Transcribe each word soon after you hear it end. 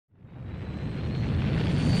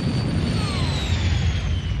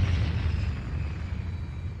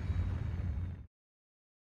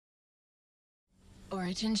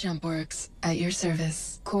Origin JumpWorks at your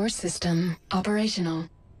service. Core system operational.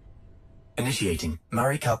 Initiating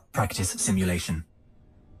Murray Cup practice simulation.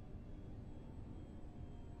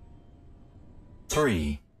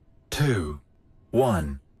 3, 2,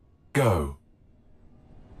 1, go.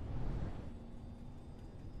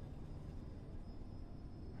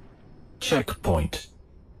 Checkpoint.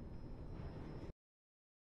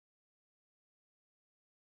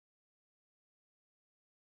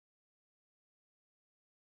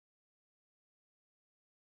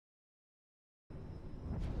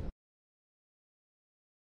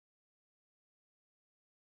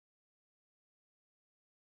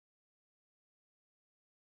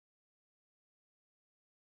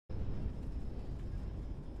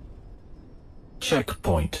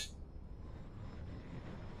 Checkpoint.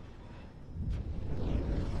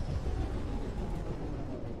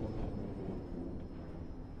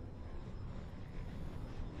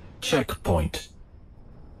 Checkpoint.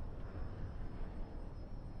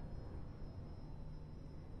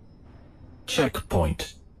 Checkpoint.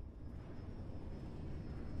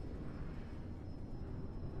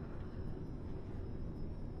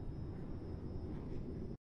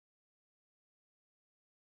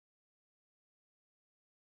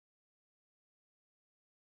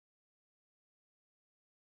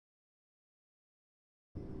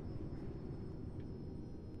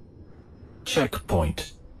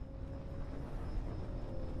 Checkpoint.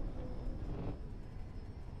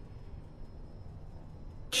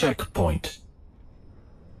 Checkpoint.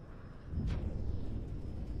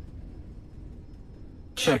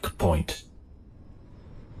 Checkpoint.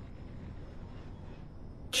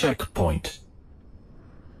 Checkpoint.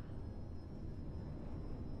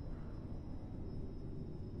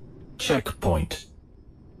 Checkpoint.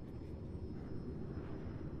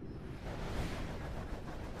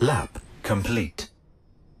 Lap complete.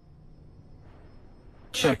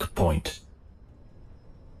 Checkpoint.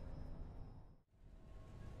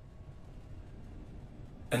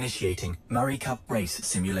 Initiating Murray Cup race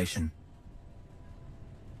simulation.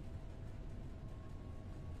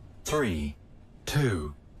 3,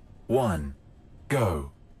 2, 1,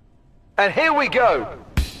 go. And here we go.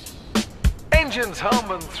 Engines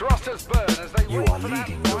hum and thrusters burn as they You wait are for that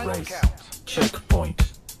leading the final race. count. Checkpoint.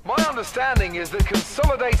 My understanding is that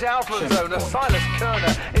Consolidate Outland owner Checkpoint. Silas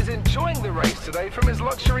Kerner is enjoying the race today from his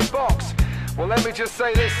luxury box. Well, let me just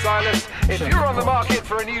say this, Silas. If you're on the Checkpoint. market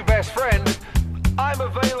for a new best friend, I'm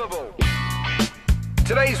available.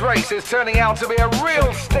 Today's race is turning out to be a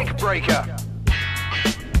real stick breaker.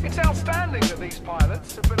 It's outstanding that these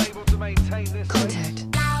pilots have been able to maintain this Contact.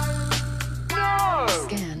 No!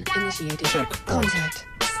 Scan initiated. Checkpoint. Contact.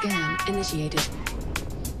 Scan initiated.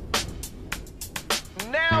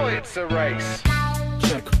 Now it's a race.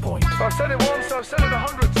 Checkpoint. I've said it once, I've said it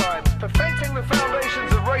 100 times. Perfecting the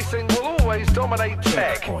foundations of racing will always dominate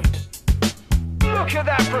tech. Checkpoint. Look at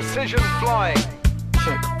that precision flying.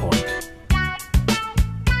 Checkpoint.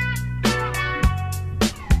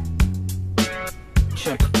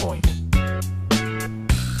 Checkpoint.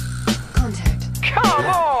 Contact. Come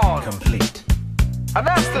on! Complete. And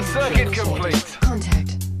that's the circuit complete.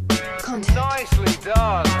 Contact. Contact. Nicely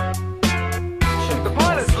done. The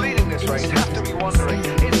pilots leading this race have to be wondering,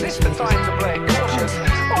 is this the time to play it cautious,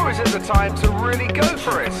 or is it the time to really go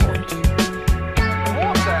for it?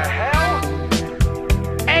 What the hell?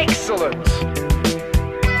 Excellent!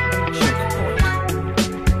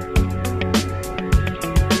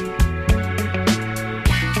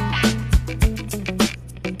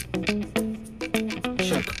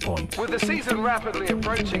 Checkpoint. With the season rapidly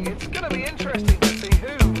approaching, it's going to be interesting to see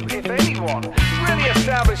who, if anyone, really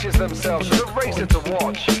establishes themselves as a racer to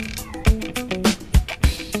watch.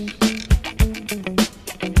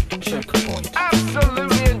 Checkpoint.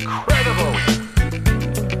 Absolutely incredible!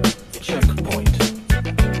 Checkpoint.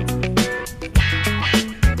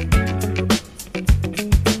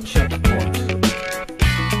 Checkpoint.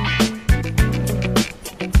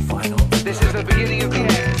 Final. This is the beginning of the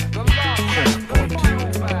end. The last Checkpoint.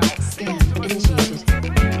 final bout. Scan initiated.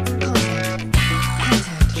 Contact.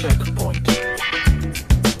 Contact. Checkpoint.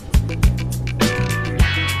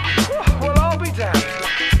 Well, I'll be damned.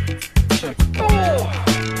 Checkpoint. Oh!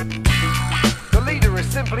 The leader is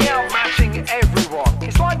simply outmatching everyone.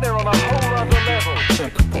 It's like they're on a whole other level.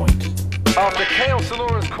 Checkpoint. After Kale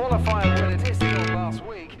Sonora's qualifier win at Istanbul last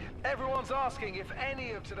week, everyone's asking if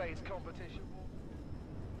any of today's competition...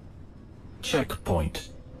 Checkpoint.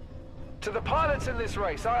 To the pilots in this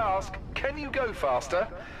race, I ask, can you go faster?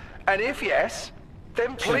 And if yes,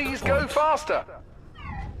 then please go Checkpoint. faster.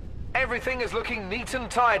 Everything is looking neat and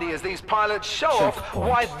tidy as these pilots show off Checkpoint.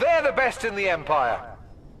 why they're the best in the Empire.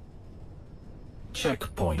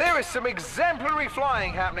 Checkpoint. There is some exemplary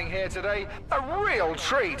flying happening here today. A real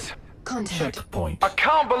treat. Contact. Checkpoint. I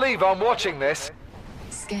can't believe I'm watching this.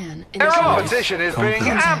 Scan. Their Initial. competition is being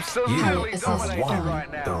Complete. absolutely You have dominated won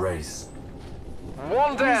right the now. race.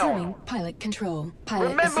 One down. Resuming pilot control. Pilot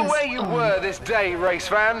Remember assist where you on. were this day, race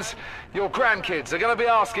fans. Your grandkids are going to be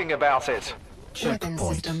asking about it. Weapon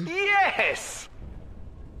Checkpoint. system. Yes!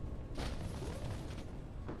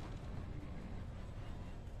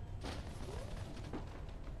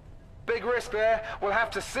 Big risk there. We'll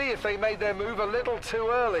have to see if they made their move a little too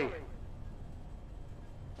early.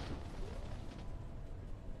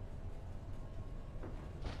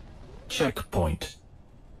 Checkpoint.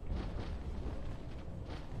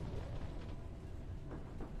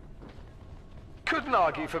 Couldn't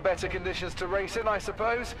argue for better conditions to race in, I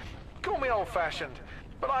suppose. Call me old-fashioned,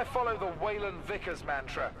 but I follow the Wayland Vickers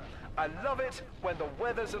mantra. I love it when the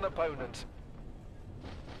weather's an opponent.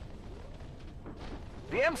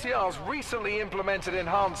 The MCR's recently implemented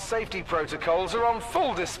enhanced safety protocols are on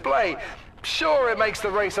full display. Sure, it makes the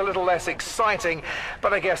race a little less exciting,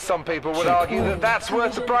 but I guess some people would argue that that's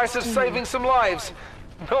worth the price of saving some lives.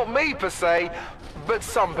 Not me per se, but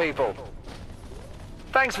some people.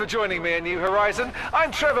 Thanks for joining me in New Horizon.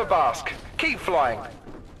 I'm Trevor Bask. Keep flying.